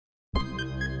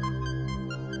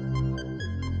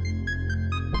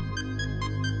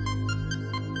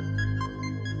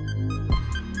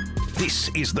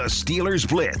This is the Steelers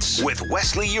Blitz with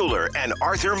Wesley Euler and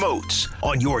Arthur Moats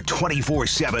on your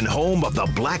 24/7 home of the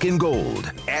black and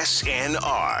gold,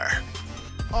 SNR.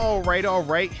 All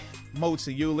right. Moats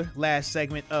and Euler, last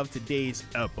segment of today's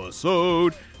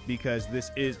episode because this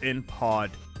is in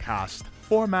podcast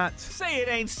format. Say it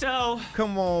ain't so.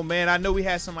 Come on, man. I know we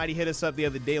had somebody hit us up the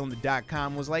other day on the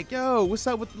 .com was like, yo, what's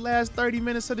up with the last 30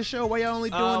 minutes of the show? Why y'all only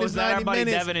doing this 90 our buddy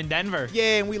minutes? Devin in Denver?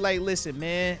 Yeah, and we like, listen,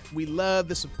 man, we love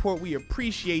the support. We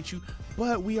appreciate you,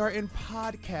 but we are in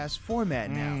podcast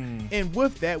format now. And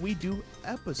with that, we do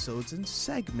episodes and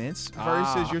segments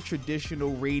versus your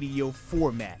traditional radio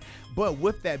format. But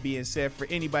with that being said, for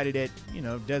anybody that,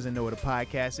 doesn't know what a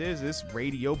podcast is, it's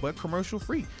radio but commercial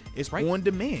free. It's on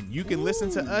demand. You can listen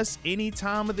to us any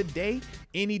time of the day,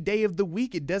 any day of the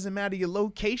week. It doesn't matter your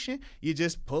location. You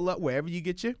just pull up wherever you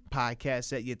get your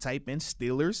podcast at. You type in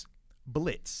Steelers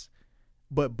Blitz.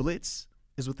 But Blitz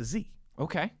is with a Z.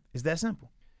 Okay. It's that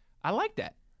simple. I like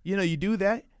that. You do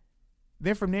that.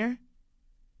 Then from there,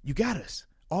 you got us.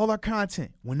 All our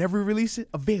content, whenever we release it,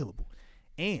 available.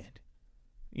 And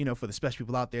for the special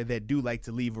people out there that do like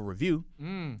to leave a review,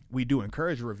 we do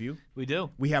encourage a review. We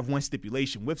do. We have one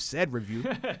stipulation with said review.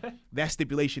 That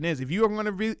stipulation is if you're going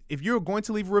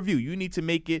to leave a review, you need to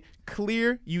make it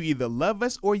clear you either love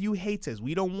us or you hate us.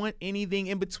 We don't want anything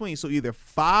in between. So either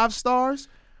 5 stars,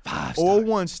 or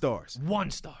 1 stars.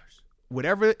 1 stars.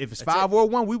 Whatever, if it's 5 or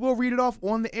 1, we will read it off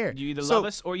on the air. You either love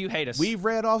us or you hate us. We've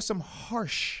read off some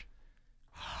harsh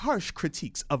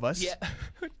critiques of us. Yeah.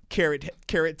 Carrot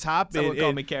Top. Someone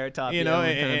called me Carrot Top. And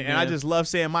I just love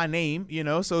saying my name,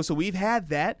 So we've had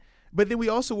that. But then we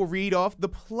also will read off the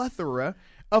plethora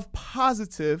of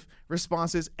positive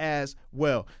responses as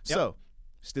well. Yep. So,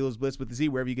 Steelers Blitz with the Z,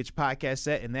 wherever you get your podcast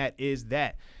set, and that is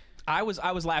that. I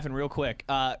was laughing real quick.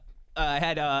 I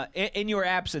had in your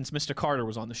absence, Mr. Carter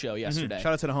was on the show yesterday.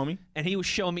 Shout out to the homie. And he was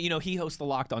showing me, he hosts the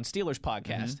Locked On Steelers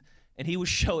podcast, and he was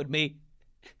showing me,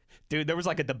 dude, there was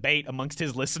like a debate amongst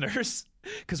his listeners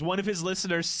because one of his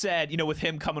listeners said, with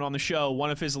him coming on the show,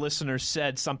 one of his listeners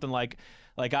said something like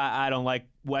I don't like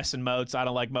Wes and Moats, I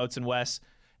don't like Moats and Wes.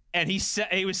 And he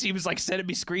was like sending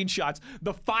me screenshots,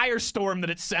 the firestorm that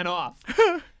it sent off.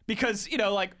 Because,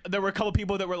 there were a couple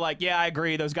people that were like, yeah, I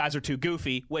agree, those guys are too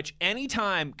goofy, which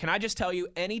anytime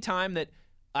that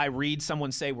I read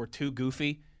someone say we're too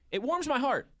goofy, it warms my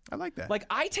heart. I like that. Like,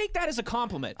 I take that as a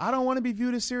compliment. I don't want to be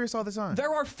viewed as serious all the time.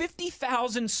 There are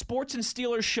 50,000 sports and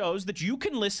Steelers shows that you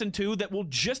can listen to that will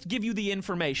just give you the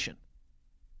information.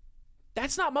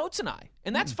 That's not Moats and I.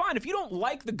 And that's fine. If you don't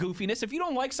like the goofiness, if you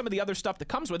don't like some of the other stuff that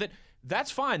comes with it,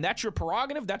 that's fine. That's your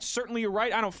prerogative. That's certainly your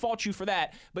right. I don't fault you for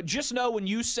that. But just know when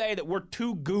you say that we're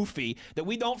too goofy, that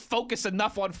we don't focus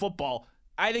enough on football,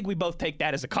 I think we both take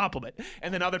that as a compliment.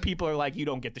 And then other people are like, you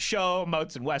don't get the show.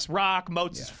 Moats and Wes rock.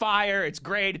 Moats is fire. It's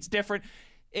great. It's different.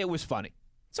 It was funny.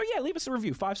 So yeah, leave us a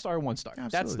review, 5-star or 1-star.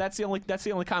 Absolutely. That's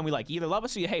the only kind we like. You either love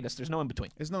us or you hate us. There's no in between.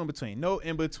 There's no in between. No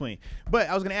in between. But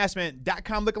I was gonna ask, man,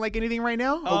 .com looking like anything right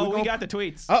now? Oh, we got the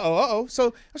tweets. So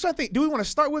I was trying to think. Do we want to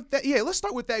start with that? Yeah, let's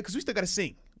start with that because we still got to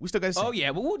sing. Oh yeah,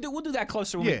 well, we'll do that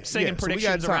closer when we're singing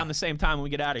predictions around the same time when we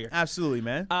get out of here. Absolutely,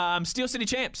 man. Steel City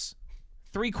Champs.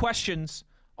 3 questions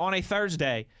on a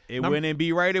Thursday. It wouldn't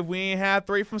be right if we ain't have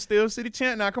 3 from Steel City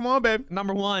Champ. Now, come on, baby.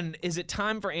 Number 1, is it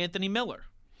time for Anthony Miller?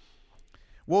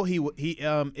 Well, he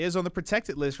is on the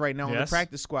protected list right now on the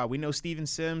practice squad. We know Steven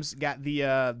Sims got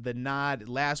the nod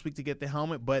last week to get the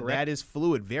helmet, but that is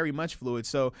fluid, very much fluid.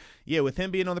 So, yeah, with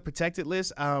him being on the protected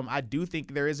list, I do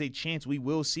think there is a chance we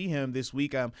will see him this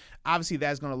week. Obviously,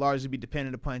 that's going to largely be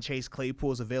dependent upon Chase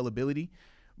Claypool's availability.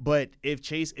 But if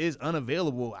Chase is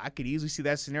unavailable, I could easily see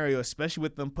that scenario, especially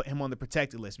with them put him on the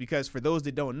protected list. Because for those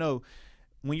that don't know,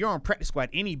 when you're on practice squad,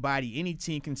 any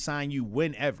team can sign you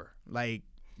whenever. Like,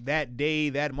 that day,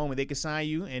 that moment, they can sign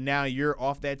you, and now you're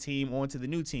off that team onto the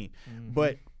new team.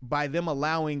 But by them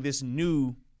allowing this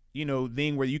new,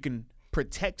 thing where you can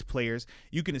protect players,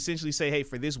 you can essentially say, hey,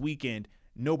 for this weekend,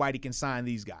 nobody can sign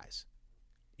these guys.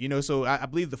 So I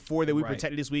believe the 4 that we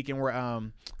protected this weekend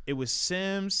were it was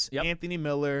Sims, Anthony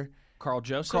Miller, Carl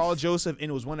Joseph,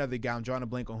 and it was one other guy. I'm drawing a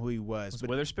blank on who he was. Was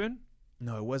Witherspoon?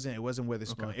 No, it wasn't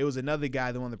Witherspoon. Okay. It was another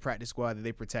guy that on the practice squad that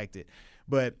they protected.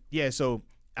 But yeah, so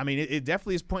I mean, it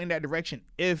definitely is pointing that direction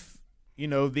if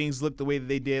things look the way that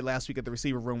they did last week at the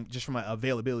receiver room, just from an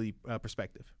availability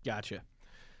perspective. Gotcha.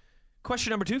 Question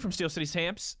number 2 from Steel City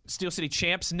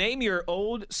Champs. Name your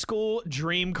old school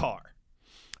dream car.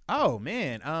 Oh,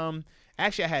 man.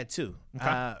 Actually, I had 2.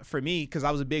 Okay. For me, because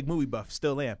I was a big movie buff,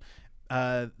 still am.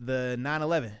 The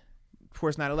 911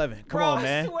 Porsche 911. Come on,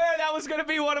 man. I swear that was gonna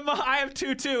be one of mine. I have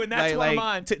two too, and that's one of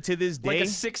mine. To this day, like a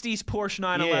 '60s Porsche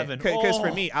 911. Because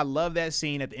for me, I love that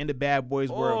scene at the end of Bad Boys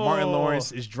where Martin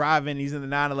Lawrence is driving. He's in the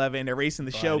 911. And they're racing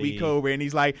the Shelby Cobra, and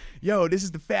he's like, "Yo, this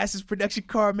is the fastest production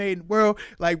car made in the world.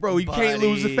 Like, bro, you can't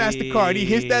lose a faster car." And he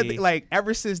hits that thing. Like,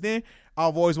 ever since then,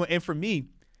 I've always went. And for me,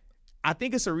 I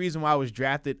think it's a reason why I was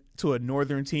drafted to a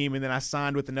Northern team and then I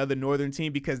signed with another Northern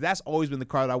team, because that's always been the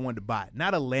car that I wanted to buy.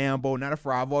 Not a Lambo, not a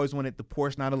Ferrari. I've always wanted the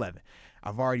Porsche 911.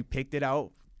 I've already picked it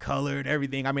out, colored,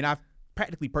 everything. I mean, I've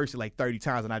practically purchased it like 30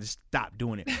 times, and I just stopped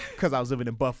doing it because I was living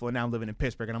in Buffalo, and now I'm living in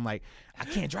Pittsburgh, and I'm like, I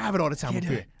can't drive it all the time up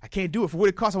here. I can't do it. For what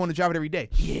it costs, I want to drive it every day.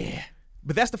 Yeah.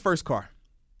 But that's the first car.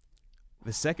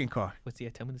 The second car.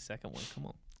 Tell me the second one. Come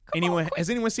on. Has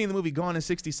anyone seen the movie Gone in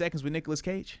 60 Seconds with Nicolas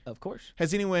Cage? Of course.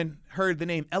 Has anyone heard the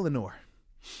name Eleanor?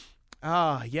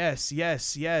 Ah, yes.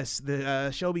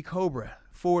 The Shelby Cobra,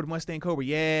 Ford Mustang Cobra.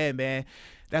 Yeah, man.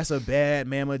 That's a bad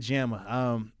mamma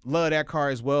jamma. Love that car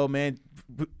as well, man.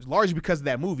 Largely because of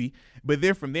that movie. But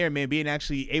then from there, man, being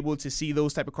actually able to see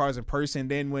those type of cars in person.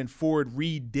 Then when Ford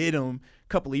redid them a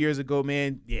couple of years ago,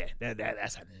 man, yeah,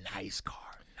 that's a nice car.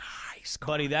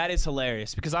 Buddy, that is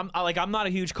hilarious because I'm not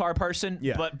a huge car person,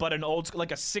 but an old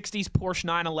like a '60s Porsche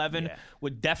 911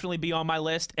 would definitely be on my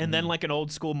list, and then like an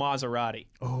old school Maserati,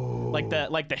 like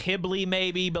the Hibley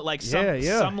maybe, but like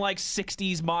some like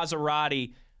 '60s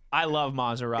Maserati. I love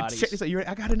Maseratis. Check this out.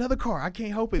 I got another car. I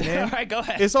can't help it, man. All right, go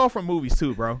ahead. It's all from movies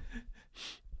too, bro.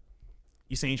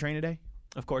 You seen Train Today?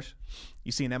 Of course.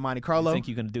 You seen that Monte Carlo? You think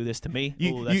you're gonna do this to me?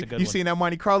 Ooh, that's a good one. You seen that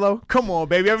Monte Carlo? Come on,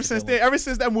 baby. Ever since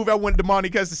that movie, I wanted the Monte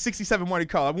because the '67 Monte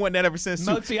Carlo. I wanted that ever since.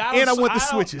 No, see, I want the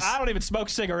switches. I don't even smoke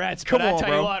cigarettes. But I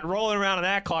tell you what, rolling around in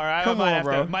that car, I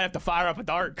might have to fire up a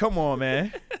dart. Come on,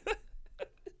 man.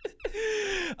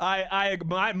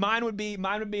 Mine would be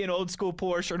an old school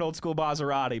Porsche or an old school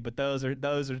Maserati, but those are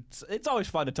it's always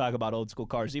fun to talk about old school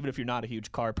cars, even if you're not a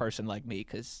huge car person like me,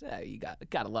 because you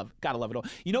gotta love it all.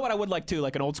 You know what I would like too,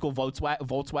 like an old school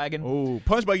Volkswagen. Oh,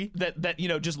 punch buggy. That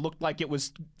just looked like it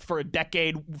was for a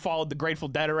decade followed the Grateful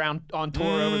Dead around on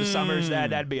tour over the summers.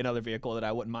 That'd be another vehicle that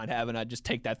I wouldn't mind having. I'd just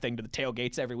take that thing to the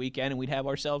tailgates every weekend, and we'd have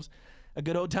ourselves a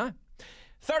good old time.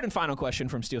 Third and final question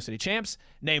from Steel City Champs: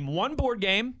 name one board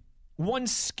game, one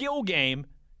skill game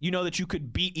you know that you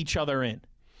could beat each other in.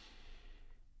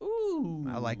 Ooh.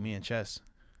 I like me in chess.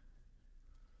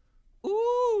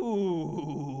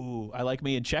 Ooh. I like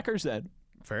me in checkers then.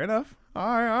 Fair enough. All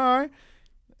right.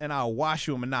 And I'll wash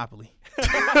you in Monopoly.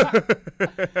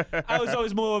 I was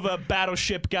always more of a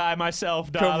battleship guy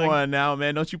myself, darling. Come on now,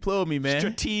 man. Don't you play with me, man.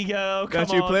 Stratego,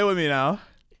 Don't you play with me now.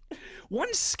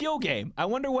 One skill game. I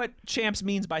wonder what Champs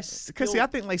means by skill. Because, I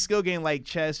think, like, skill game like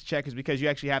chess, checkers, because you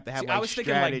actually have to have, I was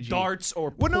thinking, like, darts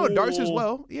or pool. Well, no, darts as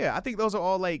well. Yeah, I think those are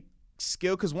all, like,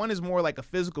 skill, because one is more like a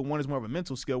physical, one is more of a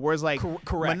mental skill, whereas, like,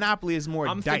 correct. Monopoly is more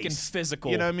I'm dice. Thinking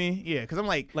physical. You know what I mean? Yeah, because I'm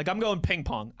like, I'm going ping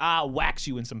pong. I'll wax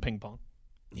you in some ping pong.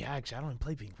 Yeah, actually, I don't even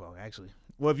play ping pong, actually.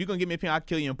 Well, if you're going to give me a ping, I'll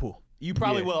kill you in pool. You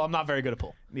probably will. I'm not very good at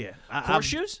pool. Yeah.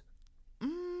 Horseshoes?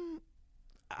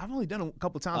 I've only done it a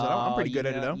couple times. I'm pretty good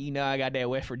at it, though. You know I got that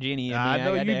West Virginia. I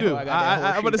know you do.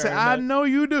 I'm about to say, I know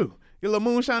you do. Your little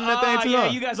moonshine in that thing, too. Yeah,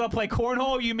 you guys all play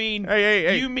cornhole? You mean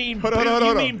hey. You mean hold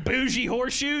on. bougie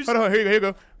horseshoes? Hold on, here you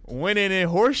go. Winning in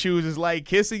horseshoes is like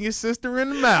kissing your sister in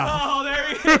the mouth. Oh, there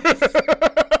he is.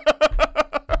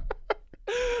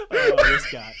 Oh,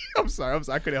 this guy. I'm sorry.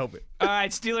 I couldn't help it. All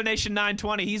right, Steeler Nation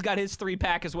 920. He's got his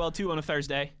 3-pack as well, too, on a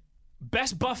Thursday.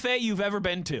 Best buffet you've ever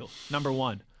been to, number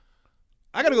one.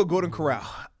 I got to go Golden Corral.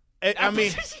 I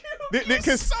mean,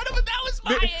 because son of a, that was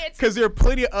my answer. Because there are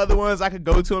plenty of other ones I could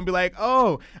go to and be like,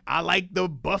 oh, I like the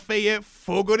buffet at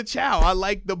Fogo de Chao. I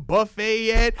like the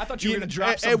buffet at I thought you were going to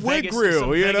drop some at Vegas, Grill,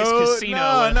 some Vegas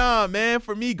casino. No, man.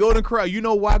 For me, Golden Corral. You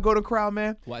know why Golden Corral,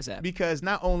 man? Why is that? Because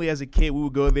not only as a kid, we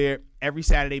would go there every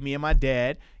Saturday, me and my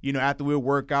dad. After we would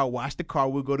work out, wash the car,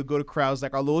 we'd go to Corral's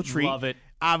like our little treat. Love it.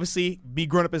 Obviously, me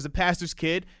growing up as a pastor's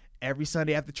kid, every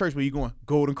Sunday after church, where you going?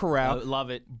 Golden Corral. Love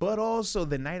it. But also,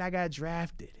 the night I got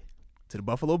drafted to the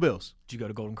Buffalo Bills. Did you go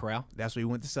to Golden Corral? That's where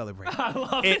we went to celebrate. I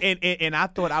love it. And I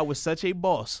thought I was such a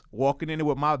boss walking in there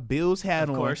with my Bills hat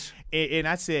on. Of course. And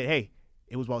I said, hey,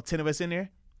 it was about 10 of us in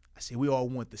there. I said, we all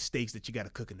want the steaks that you got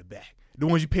to cook in the back. The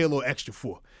ones you pay a little extra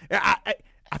for. I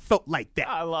felt like that.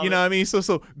 I love it. You know what I mean?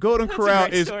 So Golden That's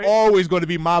Corral is always going to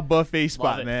be my buffet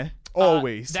spot, man.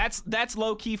 Always. That's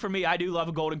low key for me. I do love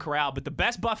a Golden Corral, but the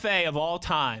best buffet of all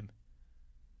time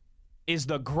is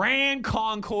the Grand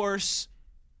Concourse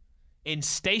in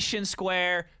Station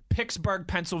Square, Pittsburgh,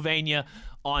 Pennsylvania,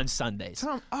 on Sundays.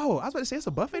 I was about to say it's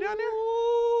a buffet down there.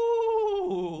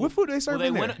 Ooh. What food do they serve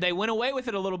in there? They went away with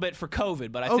it a little bit for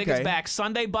COVID, but I think it's back.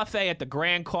 Sunday buffet at the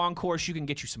Grand Concourse. You can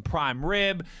get you some prime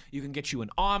rib. You can get you an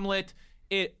omelet.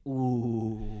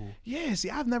 Yeah, see,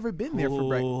 I've never been there for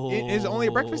breakfast. Is it only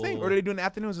a breakfast thing, or do they do in the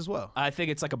afternoons as well? I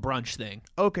think it's like a brunch thing.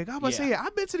 Okay, I was about to say,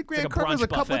 I've been to the Grand Concourse a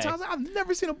couple of times. I've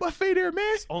never seen a buffet there, man.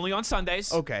 It's only on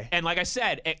Sundays. Okay. And like I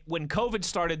said, when COVID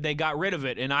started, they got rid of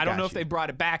it, and I don't know if they brought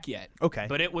it back yet. Okay.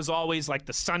 But it was always like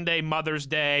the Sunday Mother's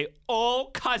Day. Oh,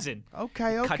 cousin.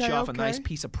 Okay. Cut you off a nice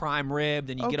piece of prime rib,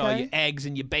 then you get all your eggs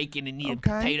and your bacon and your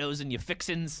potatoes and your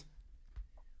fixins.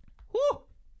 Woo!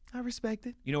 I respect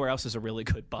it. You know where else is a really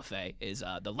good buffet is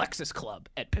the Lexus Club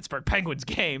at Pittsburgh Penguins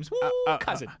games. Woo,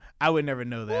 cousin. I would never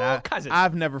know that. Woo, cousin.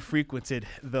 I've never frequented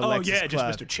the Lexus Club.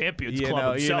 Just Mr. Champions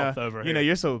Club himself over here. You know,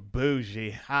 you're so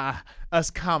bougie.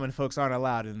 Us common folks aren't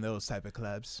allowed in those type of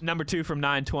clubs. Number 2 from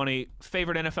 920.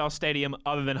 Favorite NFL stadium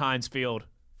other than Heinz Field?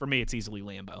 For me, it's easily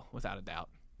Lambeau, without a doubt.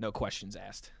 No questions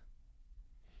asked.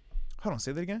 Hold on,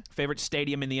 say that again? Favorite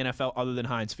stadium in the NFL other than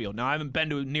Heinz Field. Now, I haven't been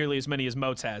to nearly as many as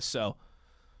Moats has, so...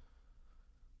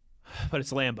 But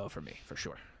it's Lambeau for me, for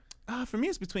sure. For me,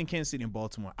 it's between Kansas City and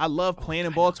Baltimore. I love playing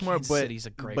in Baltimore, Kansas City's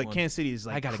a great one. Kansas City is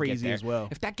like crazy as well.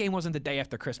 If that game wasn't the day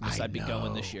after Christmas, I'd be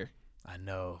going this year. I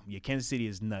know. Yeah, Kansas City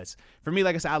is nuts. For me,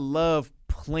 like I said, I love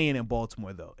playing in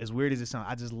Baltimore, though. As weird as it sounds,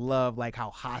 I just love like how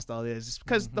hostile it is. Just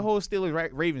because the whole Steelers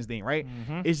Ravens thing, right?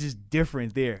 It's just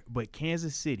different there. But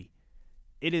Kansas City,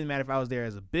 it didn't matter if I was there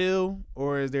as a Bill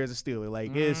or as there as a Steeler.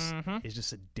 Like it's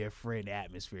just a different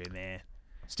atmosphere, man.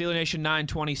 Steeler Nation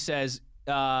 920 says,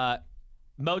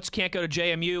 Moats can't go to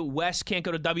JMU, Wes can't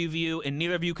go to WVU, and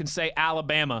neither of you can say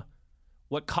Alabama.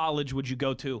 What college would you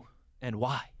go to, and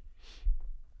why?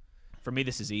 For me,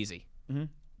 this is easy.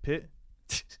 Pitt.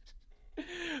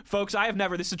 Folks,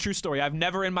 this is a true story. I've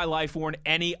never in my life worn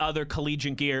any other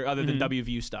collegiate gear other than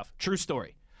WVU stuff. True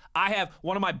story. I have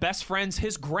one of my best friends,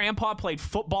 his grandpa played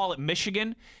football at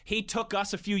Michigan. He took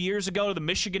us a few years ago to the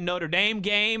Michigan-Notre Dame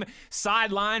game,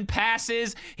 sideline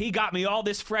passes. He got me all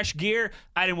this fresh gear.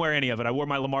 I didn't wear any of it. I wore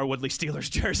my Lamar Woodley Steelers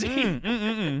jersey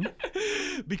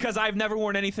because I've never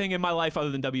worn anything in my life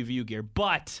other than WVU gear.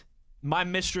 But my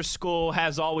mistress school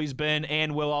has always been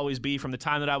and will always be from the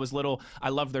time that I was little. I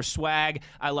loved their swag.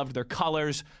 I loved their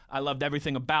colors. I loved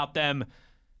everything about them.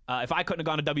 If I couldn't have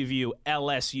gone to WVU,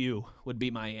 LSU would be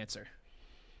my answer.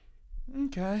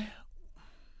 Okay.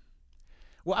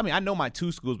 Well, I mean, I know my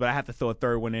 2 schools, but I have to throw a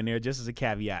third one in there just as a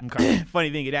caveat. Okay. Funny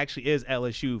thing, it actually is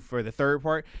LSU for the third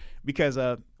part because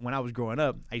when I was growing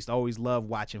up, I used to always love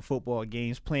watching football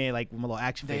games, playing like my little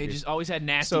action figures. They just always had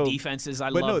nasty defenses. I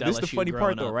loved LSU. But no, this is the funny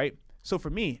part, though, right? So for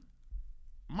me,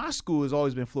 my school has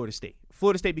always been Florida State.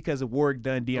 Florida State because of Warwick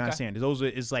Dunn, Deion Sanders.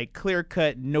 It's like clear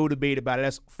cut, no debate about it.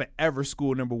 That's forever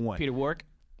school number 1. Peter Warwick?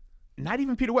 Not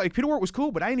even Peter Warwick. Peter Warwick was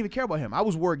cool, but I didn't even care about him. I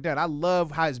was Warwick Dunn. I love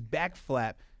how his back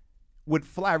flap would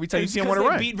fly every time you see him want to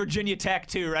run. They beat Virginia Tech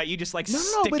too, right? You just like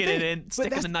sticking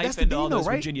the knife into all those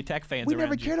Virginia Tech fans. We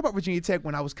never cared about Virginia Tech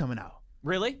when I was coming out.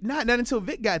 Really? Not until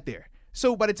Vic got there.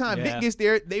 So by the time Vic gets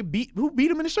there, who beat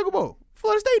him in the Sugar Bowl?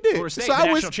 Florida State did. Florida State, so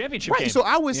national championship game. So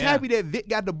I was happy that Vic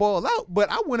got the ball out, but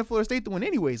I wanted Florida State to win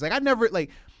anyways. Like I never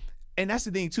and that's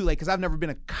the thing too, like because I've never been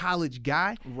a college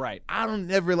guy. Right. I don't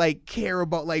ever care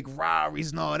about rivalries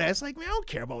and all that. It's like, man, I don't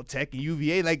care about Tech and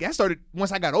UVA. Like that started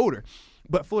once I got older.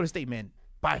 But Florida State, man,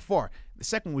 by far. The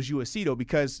second was USC though,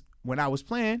 because when I was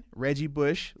playing, Reggie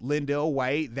Bush, Lindell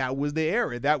White, that was the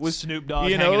era. That was Snoop Dogg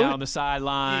hanging out on the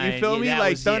sideline. You feel me?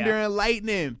 Like Thunder and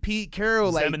Lightning, Pete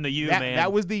Carroll. Them and the U, man.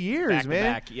 That was the years,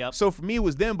 man. Back, yep. So for me, it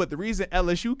was them. But the reason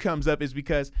LSU comes up is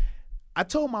because I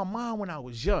told my mom when I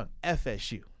was young,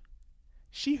 FSU.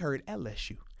 She heard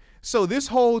LSU. So this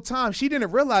whole time, she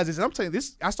didn't realize this. And I'm telling you,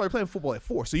 I started playing football at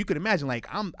 4. So you could imagine,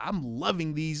 I'm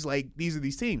loving these, these are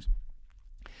these teams.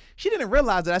 She didn't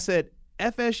realize that I said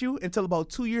FSU until about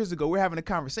 2 years ago. We're having a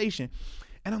conversation.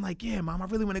 And I'm like, yeah, Mom, I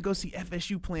really want to go see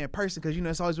FSU play in person because,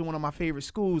 it's always been one of my favorite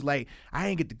schools. Like, I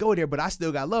ain't get to go there, but I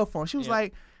still got love for them. She was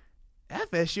like,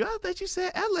 FSU? I thought you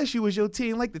said LSU was your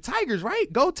team, like the Tigers, right?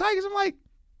 Go Tigers. I'm like,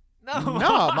 no,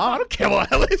 Mom, I don't care about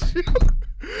LSU.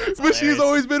 But she's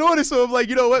always been on it, so I'm like,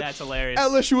 you know what? That's hilarious.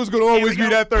 LSU is going to always be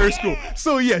that third school.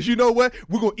 So, yes, you know what?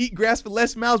 We're going to eat grass for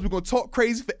Les Miles. We're going to talk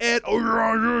crazy for Ed. And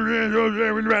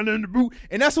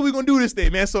that's what we're going to do this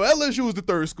day, man. So LSU is the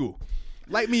third school.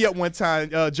 Light me up one time,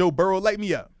 Joe Burrow. Light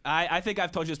me up. I think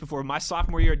I've told you this before. My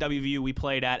sophomore year at WVU, we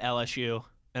played at LSU,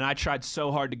 and I tried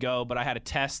so hard to go, but I had a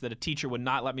test that a teacher would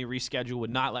not let me reschedule,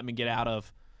 would not let me get out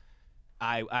of.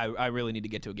 I really need to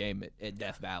get to a game at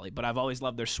Death Valley. But I've always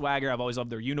loved their swagger. I've always loved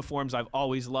their uniforms. I've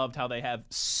always loved how they have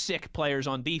sick players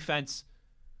on defense.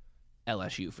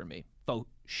 LSU for me. Faux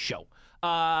show.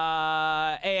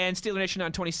 And Steeler Nation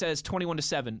on 20 says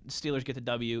 21-7. Steelers get the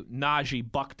W. Najee,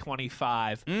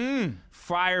 $125.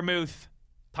 Freiermuth,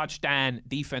 touchdown.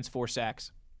 Defense, 4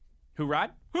 sacks. Who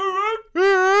ride?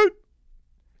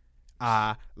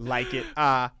 I like it.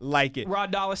 I like it.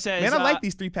 Rod Dallas says... Man, I like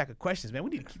these 3-pack of questions, man.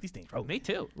 We need to keep these things rolling. Me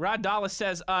too. Rod Dallas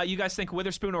says, you guys think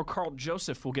Witherspoon or Carl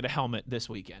Joseph will get a helmet this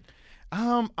weekend?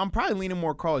 I'm probably leaning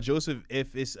more Carl Joseph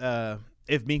if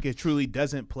Minkah truly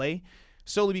doesn't play,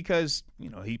 solely because,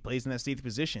 he plays in that safety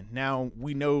position. Now,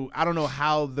 I don't know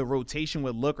how the rotation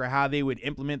would look or how they would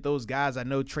implement those guys. I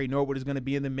know Trey Norwood is going to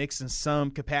be in the mix in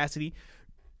some capacity.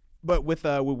 But with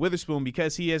Witherspoon,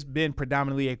 because he has been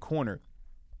predominantly a corner,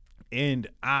 and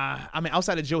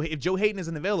outside of if Joe Hayden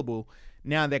isn't available,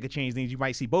 now that could change things. You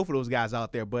might see both of those guys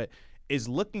out there, but is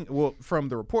looking from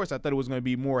the reports, I thought it was going to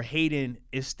be more Hayden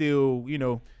is still,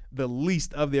 the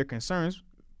least of their concerns,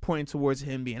 pointing towards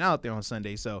him being out there on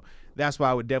Sunday. So that's why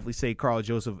I would definitely say Carl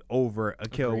Joseph over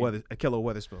Ahkello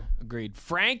Witherspoon. Agreed.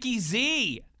 Frankie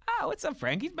Z. Oh, what's up,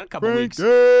 Frank? He's been a couple weeks.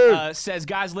 Says,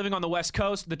 guys living on the West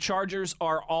Coast, the Chargers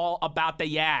are all about the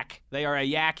yak. They are a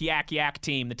yak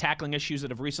team. The tackling issues that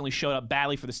have recently showed up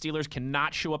badly for the Steelers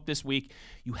cannot show up this week.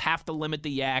 You have to limit the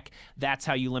yak. That's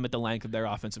how you limit the length of their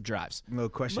offensive drives. No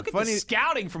question. Look at the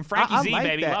scouting from Frankie Z, like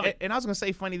baby. That. Love it. And I was going to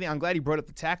say, funny thing, I'm glad he brought up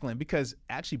the tackling because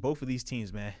actually both of these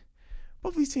teams, the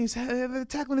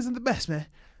tackling isn't the best, man.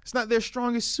 It's not their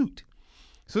strongest suit.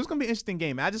 So it's going to be an interesting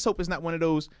game. I just hope it's not one of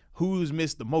those who's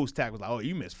missed the most tackles. Like, oh,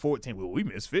 you missed 14. Well, we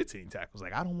missed 15 tackles.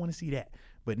 Like, I don't want to see that.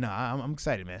 But, I'm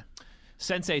excited, man.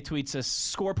 Sensei tweets us,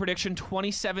 score prediction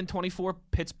 27-24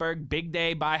 Pittsburgh. Big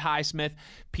day by Highsmith.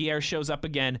 Pierre shows up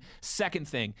again. Second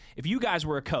thing, if you guys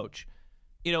were a coach,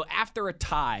 after a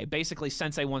tie, basically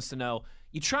Sensei wants to know,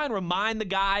 you try and remind the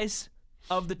guys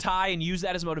of the tie and use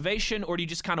that as motivation, or do you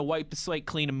just kind of wipe the slate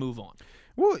clean and move on?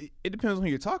 Well, it depends on who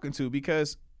you're talking to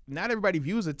because – not everybody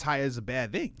views a tie as a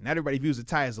bad thing. Not everybody views a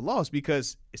tie as a loss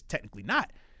because it's technically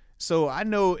not. So I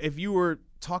know if you were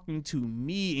talking to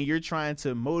me and you're trying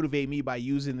to motivate me by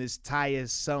using this tie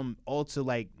as some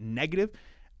negative,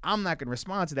 I'm not going to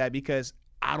respond to that because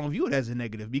I don't view it as a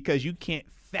negative because you can't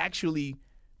factually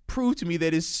prove to me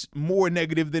that it's more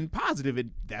negative than positive.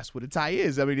 And that's what a tie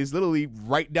is. I mean, it's literally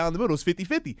right down the middle. It's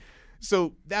 50-50.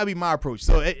 So that would be my approach.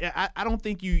 So I don't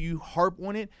think you harp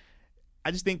on it. I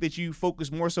just think that you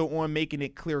focus more so on making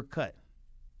it clear cut.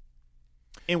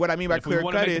 And what I mean by clear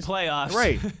cut is playoffs.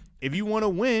 Right. If you want to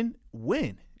win.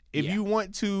 If you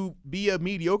want to be a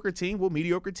mediocre team, well,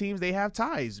 mediocre teams, they have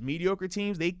ties. Mediocre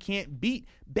teams, they can't beat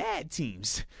bad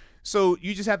teams. So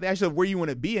you just have to ask yourself where you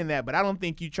want to be in that. But I don't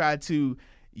think you try to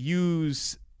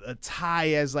use a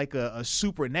tie as like a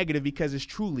super negative because it's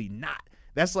truly not.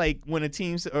 That's like when a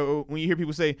team, or when you hear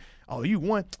people say, "Oh, you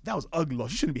won. That was ugly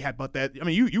loss. You shouldn't be happy about that. I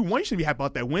mean, you won. You shouldn't be happy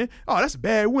about that win. Oh, that's a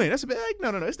bad win. That's a bad." Like,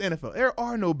 no. It's the NFL. There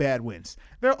are no bad wins.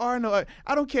 There are no.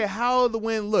 I don't care how the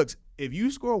win looks. If you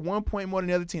score 1 point more than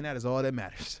the other team, that is all that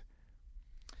matters.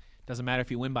 Doesn't matter if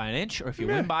you win by an inch or if you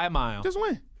win by a mile. Just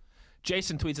win.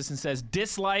 Jason tweets us and says,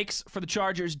 dislikes for the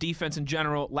Chargers, defense in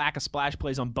general, lack of splash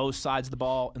plays on both sides of the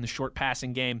ball in the short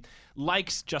passing game.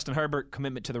 Likes Justin Herbert,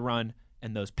 commitment to the run,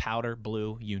 and those powder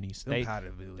blue unis. They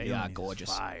are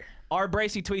gorgeous. Fire. R.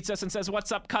 Bracey tweets us and says,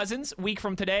 what's up, cousins? Week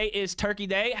from today is Turkey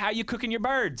Day. How you cooking your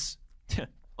birds?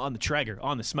 On the Traeger,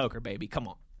 on the smoker, baby. Come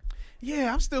on.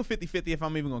 Yeah, I'm still 50-50 if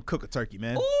I'm even going to cook a turkey,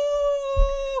 man.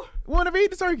 Ooh! We want to eat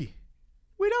the turkey.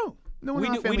 We don't. No one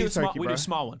in our family eats turkey, we do a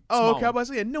small one. Oh, okay. I was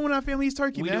about to say, no one in our family eats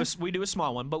turkey, man. We do a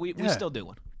small one, but we still do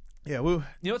one. Yeah, you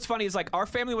know what's funny is like our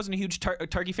family wasn't a huge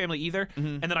turkey family either,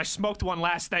 and then I smoked one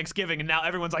last Thanksgiving, and now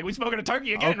everyone's like, we smoking a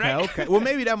turkey again, right? Okay. Well,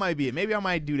 maybe that might be it. Maybe I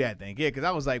might do that thing. Yeah, because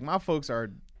I was like, my folks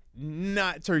are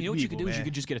not turkey. You know what people, you could do man. is you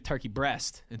could just get a turkey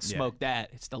breast and smoke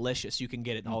that. It's delicious. You can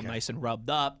get it all nice and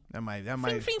rubbed up. That might.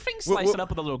 Fing, slice it up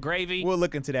with a little gravy. We'll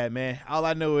look into that, man. All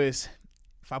I know is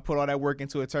if I put all that work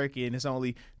into a turkey and it's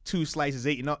only 2 slices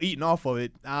eating off of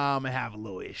it, I'm gonna have a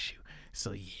little issue.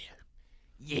 So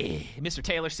yeah. Mr.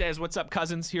 Taylor says, what's up,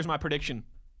 cousins? Here's my prediction.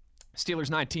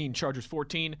 Steelers 19, Chargers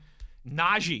 14.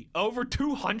 Najee, over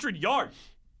 200 yards.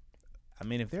 I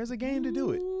mean, if there's a game to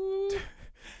do it.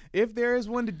 If there is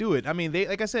one to do it. I mean, they,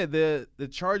 like I said, the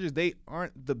Chargers, they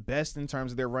aren't the best in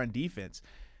terms of their run defense.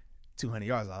 200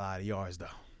 yards is a lot of yards, though.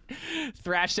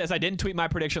 Thrash says, I didn't tweet my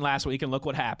prediction last week, and look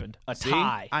what happened.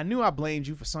 Tie. I knew I blamed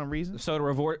you for some reason. So to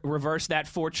reverse that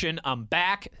fortune, I'm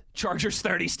back. Chargers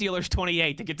 30, Steelers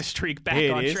 28 to get the streak back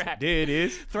on track. There it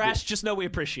is. Thrash, just know we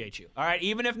appreciate you. All right?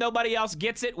 Even if nobody else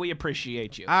gets it, we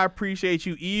appreciate you. I appreciate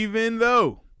you even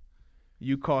though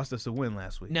You cost us a win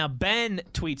last week. Now, Ben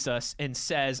tweets us and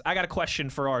says, I got a question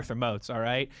for Arthur Moats, all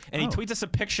right? And he tweets us a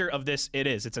picture of this.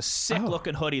 It's a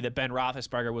sick-looking hoodie that Ben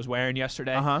Roethlisberger was wearing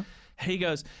yesterday. Uh-huh. And he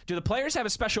goes, do the players have a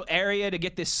special area to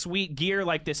get this sweet gear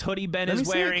like this hoodie Ben is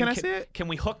wearing? Can I see it? Can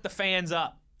we hook the fans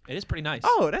up? It is pretty nice.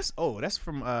 That's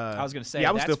from I was going to say, yeah,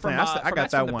 I was that's still playing. From, I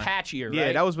got that from one. The patch year, right?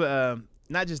 Yeah, that was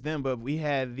not just them, but we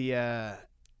had the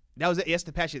that was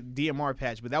the patch, DMR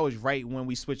patch, but that was right when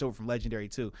we switched over from Legendary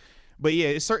too. But yeah,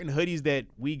 it's certain hoodies that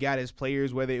we got as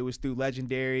players, whether it was through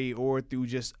Legendary or through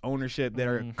just ownership, that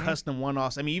are custom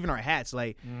one-offs. I mean, even our hats.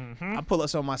 Like, I pull up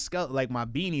some of my like my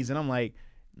beanies, and I'm like,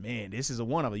 man, this is a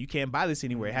one of them. You can't buy this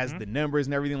anywhere. It has the numbers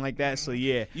and everything like that. So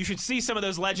yeah, you should see some of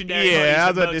those Legendary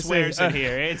hoodies that Moats wears in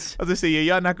here. I was gonna say, yeah,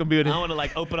 y'all not gonna be able to. I want to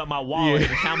like open up my wallet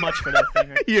and how much for that thing.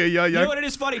 Right? Yeah, y'all. You know what? It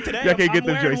is funny today. Y'all can't get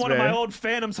them wearing joints, one man. of my old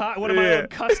Phantoms, one of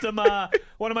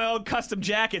my old custom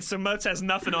jackets. So Moats has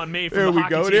nothing on me. From the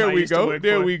hockey team I used to work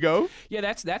for. We go. Yeah,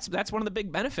 that's one of the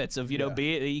big benefits of you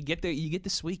get the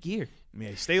sweet gear.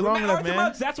 Man, stay long enough, man.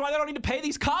 Moats, that's why they don't need to pay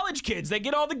these college kids. They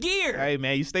get all the gear. Hey,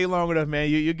 man, you stay long enough, man.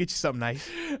 You'll get you something nice.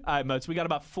 All right, Moats, we got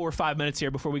about 4 or 5 minutes here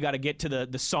before we got to get to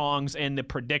the songs and the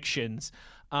predictions.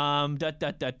 Rebecca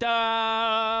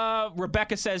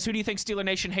says, who do you think Steeler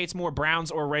Nation hates more, Browns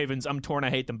or Ravens? I'm torn. I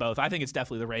hate them both. I think it's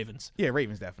definitely the Ravens. Yeah,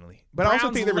 Ravens definitely. But Browns I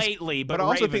also think but I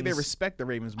also think they respect the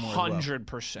Ravens more.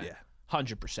 100%. Yeah.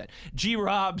 100%.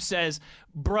 G-Rob says,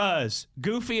 bruhs,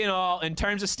 goofy and all, in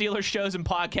terms of Steelers shows and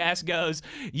podcasts goes,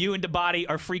 you and Dabadi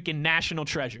are freaking national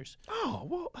treasures.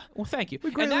 Oh, well, thank you.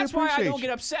 And that's why I don't get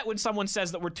upset when someone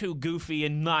says that we're too goofy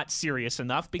and not serious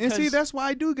enough. Because and see, that's why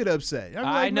I do get upset.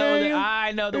 I know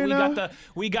that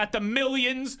we got the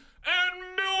millions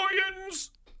and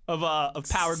millions of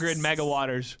Power Grid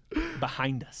megawaters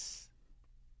behind us.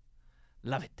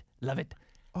 Love it. Love it.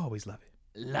 Always love it.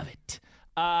 Love it.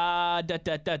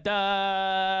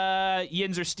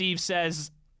 Yinzer Steve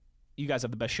says, you guys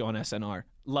have the best show on SNR.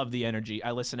 Love the energy.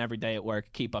 I listen every day at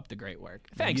work. Keep up the great work.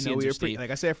 Thanks, Yinzer Steve.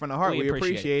 Like I said, from the heart, we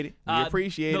appreciate it. We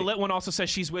appreciate it. The lit one also says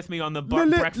she's with me on the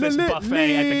breakfast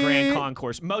buffet at the Grand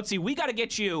Concourse. Mozi, we got to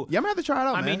get you. Yeah, I'm going to have to try it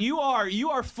out, man. I mean, you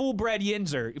are full-bred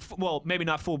Yinzer. Well, maybe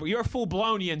not full, but you're a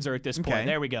full-blown Yinzer at this point. Okay.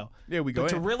 There we go. There we go. But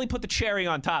to really put the cherry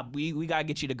on top, we got to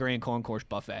get you to Grand Concourse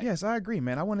buffet. Yes, I agree,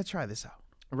 man. I want to try this out.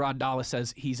 Rod Dallas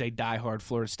says he's a diehard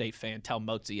Florida State fan. Tell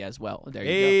Mozi as well. There you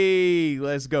go. Hey,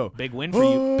 let's go. Big win for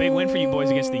you. Big win for you boys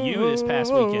against the U this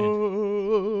past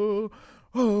weekend.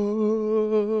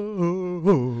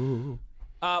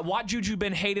 What Juju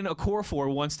been hating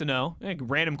Okorafor wants to know.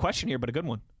 Random question here, but a good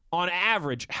one. On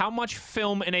average, how much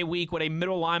film in a week would a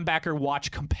middle linebacker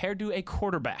watch compared to a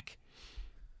quarterback?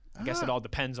 I guess it all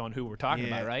depends on who we're talking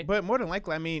about, right? But more than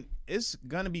likely, I mean, it's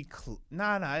going to be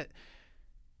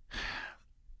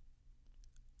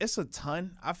it's a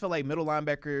ton. I feel like middle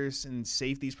linebackers and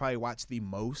safeties probably watch the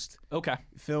most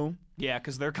film. Yeah,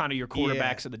 because they're kind of your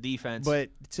quarterbacks of the defense. But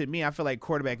to me, I feel like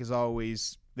quarterback is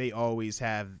always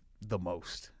have the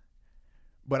most.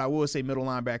 But I will say middle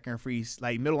linebacker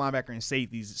and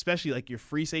safeties, especially like your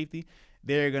free safety,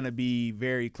 they're going to be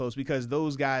very close because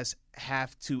those guys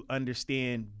have to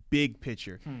understand big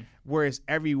picture. Whereas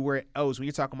everywhere else, when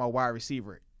you're talking about wide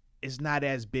receiver, it's not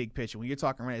as big picture. When you're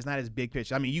talking right, it's not as big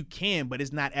picture. I mean, you can, but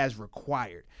it's not as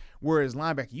required. Whereas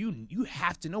linebacker, you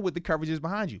have to know what the coverage is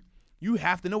behind you. You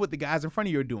have to know what the guys in front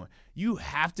of you are doing. You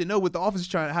have to know what the offense is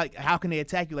trying. How can they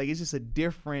attack you? Like, it's just a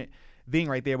different thing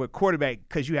right there. With quarterback,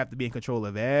 because you have to be in control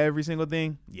of every single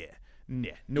thing. Yeah,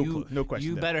 no question.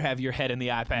 You better have your head in the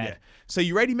iPad. Yeah. So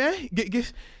you ready, man?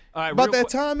 Get all right, about that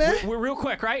time, man. We're real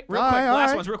quick, right?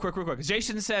 Last one's real quick.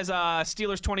 Jason says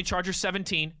Steelers 20, Chargers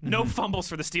 17. No fumbles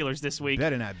for the Steelers this week.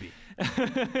 Better not be.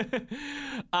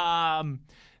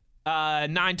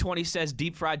 920 says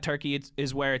deep fried turkey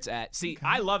is where it's at. See,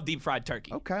 I love deep fried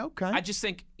turkey. Okay. I just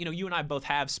think, you and I both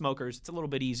have smokers. It's a little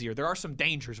bit easier. There are some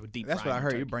dangers with deep fried. That's what I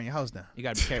heard. Turkey. You burn your house down. You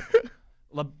got to be careful.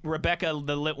 Rebecca,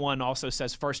 the lit one, also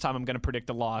says first time I'm going to predict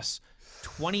a loss.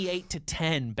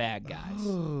 28-10, bad guys.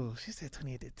 Oh, she said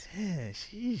 28-10.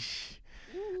 Sheesh.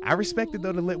 I respect it,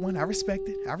 though, the lit one. I respect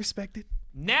it.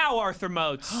 Now, Arthur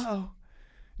Moats. Uh-oh.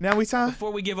 Now we time?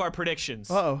 Before we give our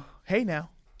predictions. Uh-oh. Hey, now.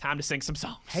 Time to sing some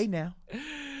songs. Hey, now.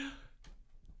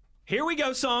 Here we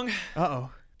go, song. Uh-oh.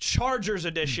 Chargers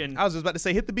edition. I was just about to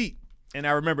say, hit the beat. And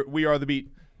I remember, we are the beat.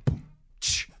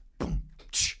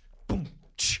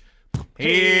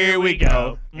 Here we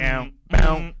go. Bow,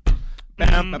 bow.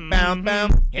 Bow, bow, bow.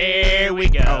 Here we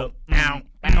go. Bow,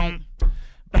 bow.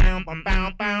 Bow,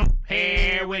 bow, bow.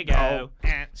 Here we go.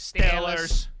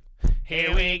 Steelers.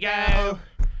 Here we go.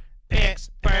 Picks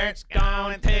Pittsburgh's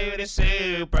going to the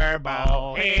Super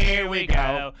Bowl. Here we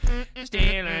go.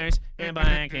 Steelers in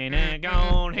black and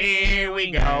gold. Here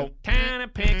we go. Town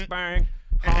of Pittsburgh.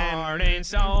 Heart and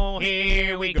soul,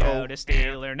 here we go. The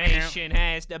Steeler Nation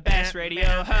has the best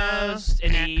radio host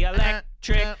in the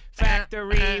Electric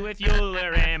Factory with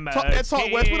Euler and Moats. Talk that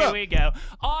talk, Wes. What up? Here we go.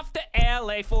 Off to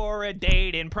L.A. for a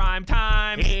date in prime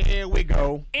time. Here we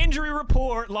go. Injury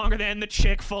report longer than the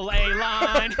Chick-fil-A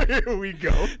line. Here we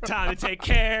go. Time to take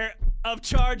care of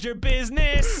Charger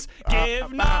business. Give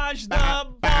Naj the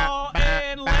ball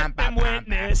and let them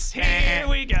witness. Here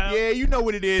we go. Yeah, you know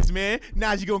what it is, man.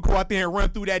 Najee gonna go out there and run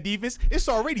through that defense. It's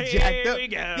already jacked up. We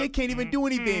go. They can't even do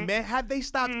anything, man. Have they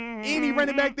stopped any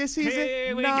running back this season?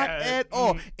 Here we Not go. at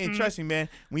all. And trust me, man,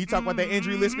 when you talk about that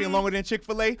injury list being longer than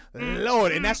Chick-fil-A,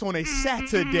 Lord, and that's on a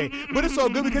Saturday. But it's all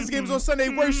good because the game's on Sunday,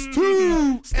 verse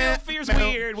 2. Still feels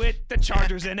weird with the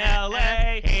Chargers in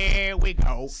L.A. Here we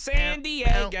go. San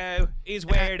Diego is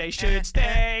where they should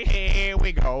stay. Here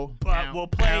we go. But we'll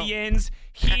play-ins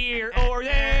here or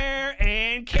there.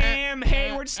 And Cam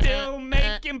Hayward still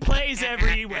making plays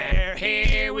everywhere.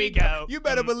 Here we go. You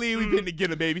better believe we've been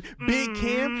together, baby. Big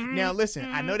Cam. Now,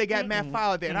 listen, I know they got Matt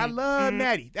Fowler there, and I love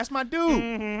Matty. That's my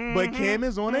dude. But Cam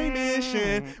is on a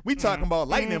mission. We talking about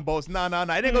lightning bolts. No. It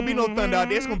ain't going to be no thunder out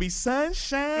there. It's going to be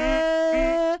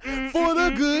sunshine for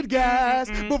the good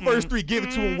guys. But verse 3, give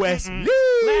it to him, Wesley.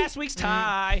 Last week's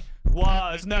tie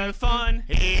was no fun.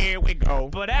 Here we go.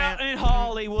 But out in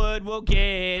Hollywood, we'll get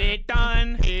it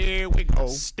done. Here we go.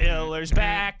 Stillers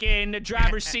back in the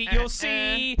driver's seat, you'll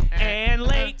see. And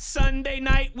late Sunday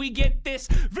night, we get this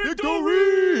victory.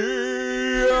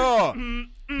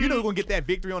 You know we're going to get that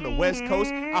victory on the West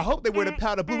Coast. I hope they wear the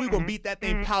powder blue. We're going to beat that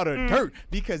thing powder dirt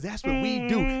because that's what we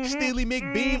do. Steely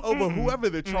McBeam over whoever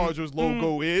the Chargers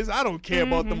logo is. I don't care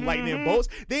about them lightning bolts.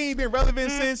 They ain't been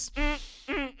relevant since...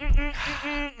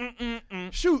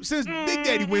 since Big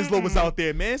Daddy Winslow was out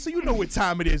there, man. So you know what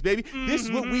time it is, baby. This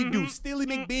is what we do. Steely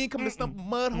McBean coming to stump a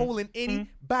mud hole in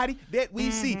anybody that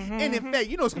we see. And in fact,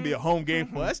 you know it's going to be a home game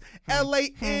for us.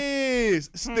 L.A. is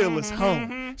Steelers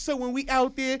home. So when we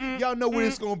out there, y'all know what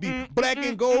it's going to be. Black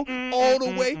and gold all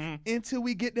the way until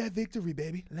we get that victory,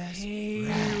 baby.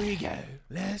 Here we go.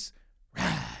 Let's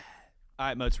ride. All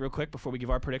right, Moats, real quick before we give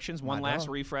our predictions. One last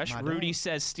refresh. Rudy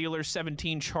says Steelers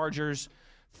 17, Chargers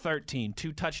 13.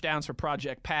 2 touchdowns for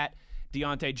Project Pat.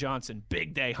 Deontay Johnson,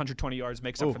 big day, 120 yards,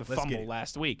 makes up for the fumble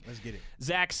last week. Let's get it.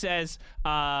 Zach says,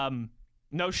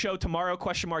 no show tomorrow, ?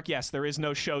 Yes, there is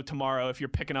no show tomorrow. If you're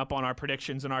picking up on our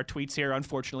predictions and our tweets here,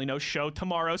 unfortunately, no show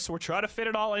tomorrow, so we're trying to fit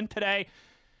it all in today.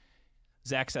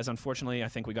 Zach says, unfortunately, I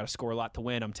think we got to score a lot to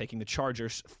win. I'm taking the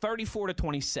Chargers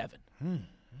 34-27.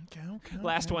 Okay.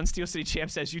 Last one, Steel City Champ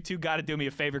says, you two got to do me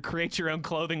a favor. Create your own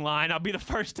clothing line. I'll be the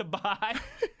first to buy.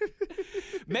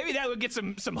 Maybe that would get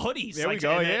some hoodies. There we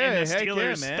go. In the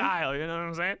Steelers man. style. You know what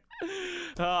I'm saying?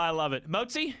 Oh, I love it.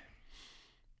 Mozi,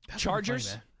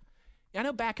 Chargers. Funny, I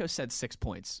know Backo said 6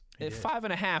 points.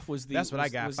 5.5 was the. That's what I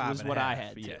got. Was what I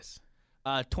had. Yes.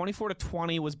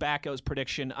 24-20 was Backo's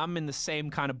prediction. I'm in the same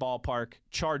kind of ballpark.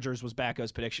 Chargers was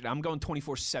Backo's prediction. I'm going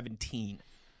 24-17.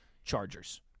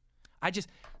 Chargers. I just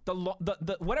the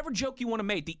whatever joke you want to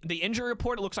make. The injury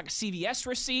report, it looks like a CVS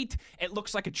receipt. It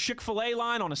looks like a Chick-fil-A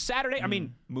line on a Saturday. I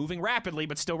mean, moving rapidly,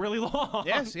 but still really long.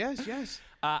 Yes.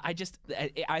 I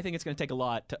think it's going to take a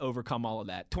lot to overcome all of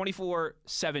that.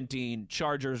 24-17,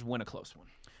 Chargers win a close one.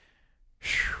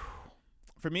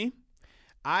 For me,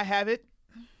 I have it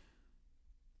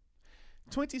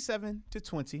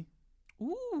 27-20.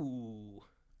 Ooh.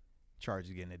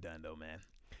 Chargers getting it done, though, man.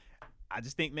 I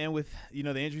just think, man, with, the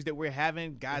injuries that we're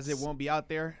having, guys that won't be out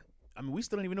there, I mean, we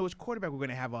still don't even know which quarterback we're going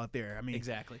to have out there. I mean,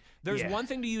 exactly. There's one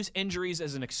thing to use injuries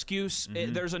as an excuse.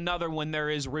 There's another when there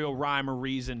is real rhyme or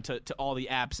reason to all the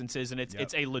absences, and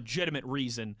it's a legitimate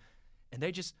reason. And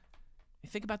they just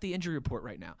think about the injury report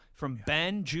right now. From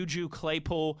Ben, Juju,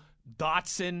 Claypool,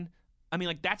 Dotson. I mean,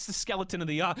 like, that's the skeleton of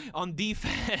the on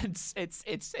defense. It's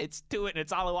Tuitt and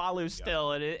it's Alu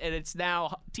still, and it's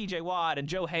now T.J. Watt and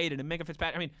Joe Hayden and Minka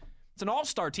Fitzpatrick. I mean, it's an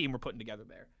all-star team we're putting together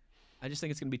there. I just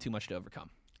think it's going to be too much to overcome.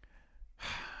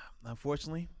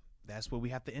 Unfortunately, that's what we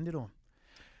have to end it on.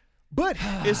 But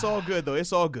it's all good, though.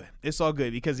 It's all good. It's all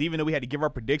good because even though we had to give our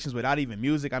predictions without even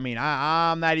music, I mean,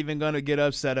 I'm not even going to get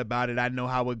upset about it. I know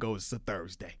how it goes. It's a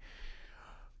Thursday.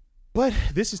 But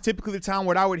this is typically the time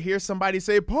where I would hear somebody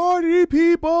say, "Party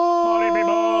people! Party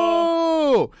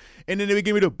people!" And then they would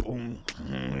give me the boom.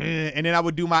 And then I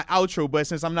would do my outro. But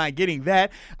since I'm not getting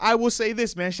that, I will say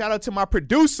this, man. Shout out to my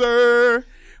producer,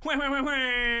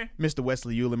 Mr.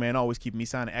 Wesley Euler, man. Always keeping me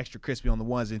sounding extra crispy on the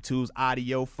ones and twos.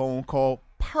 Audio, phone call,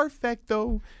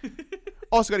 perfecto.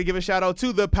 Also got to give a shout out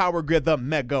to the Power Grid, the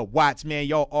Megawatts, man.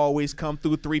 Y'all always come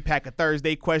through 3-pack of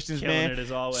Thursday questions, Killing man. it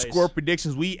as always. Score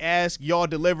predictions we ask, y'all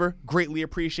deliver. Greatly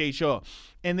appreciate y'all.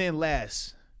 And then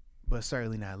last, but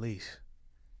certainly not least,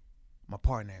 my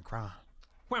partner in crime,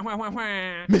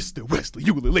 Mr. Wesley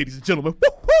Euler, ladies and gentlemen.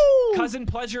 Woo-hoo! Cousin,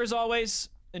 pleasure as always.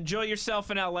 Enjoy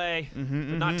yourself in L.A., but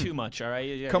not too much, all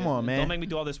right? Come on, man. Don't make me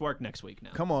do all this work next week now.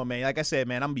 Come on, man. Like I said,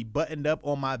 man, I'm going to be buttoned up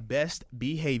on my best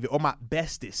behavior, or my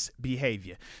bestest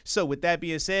behavior. So with that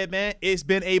being said, man, it's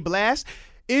been a blast.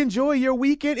 Enjoy your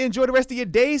weekend. Enjoy the rest of your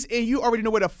days. And you already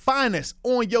know where to find us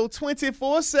on your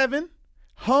 24/7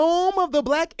 home of the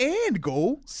black and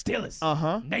gold. Steelers.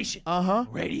 Nation. Uh-huh.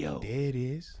 Radio. There it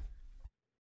is.